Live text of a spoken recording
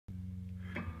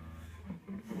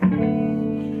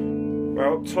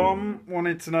Well, Tom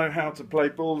wanted to know how to play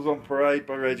Bulls on Parade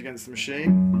by Rage Against the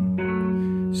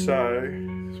Machine. So,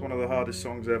 it's one of the hardest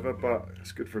songs ever, but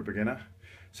it's good for a beginner.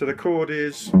 So the chord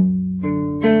is like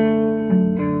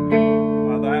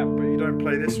that, but you don't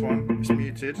play this one, it's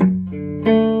muted.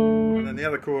 And then the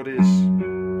other chord is,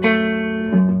 and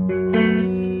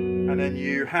then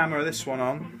you hammer this one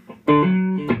on.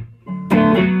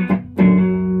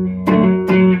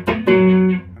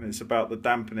 And it's about the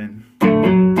dampening.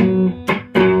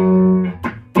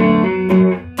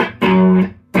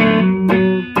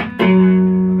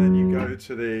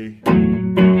 To the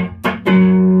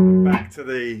back to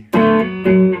the,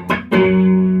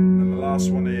 and the last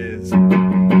one is, so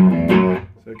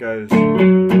it goes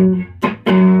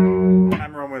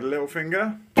hammer on with the little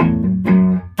finger,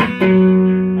 hammer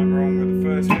on with the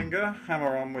first finger,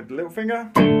 hammer on with the little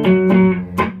finger,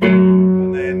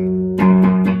 and then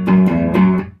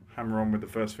hammer on with the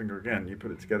first finger again. You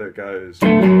put it together, it goes.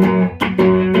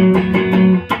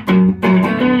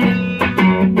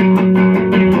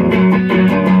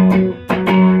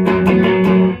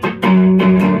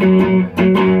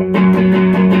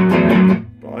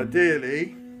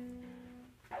 Ideally,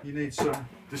 you need some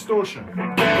distortion.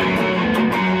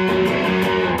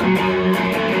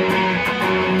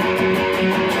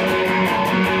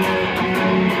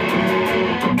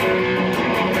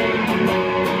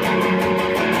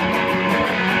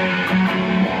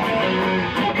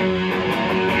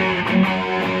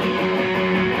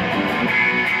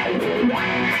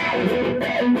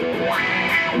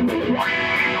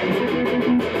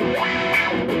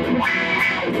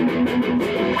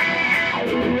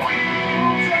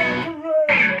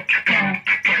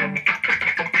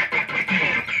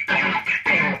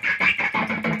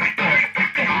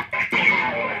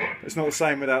 It's not the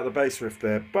same without the bass riff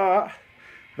there, but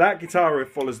that guitar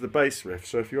riff follows the bass riff,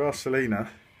 so if you ask Selena,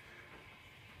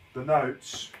 the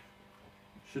notes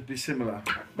should be similar.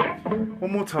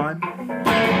 One more time.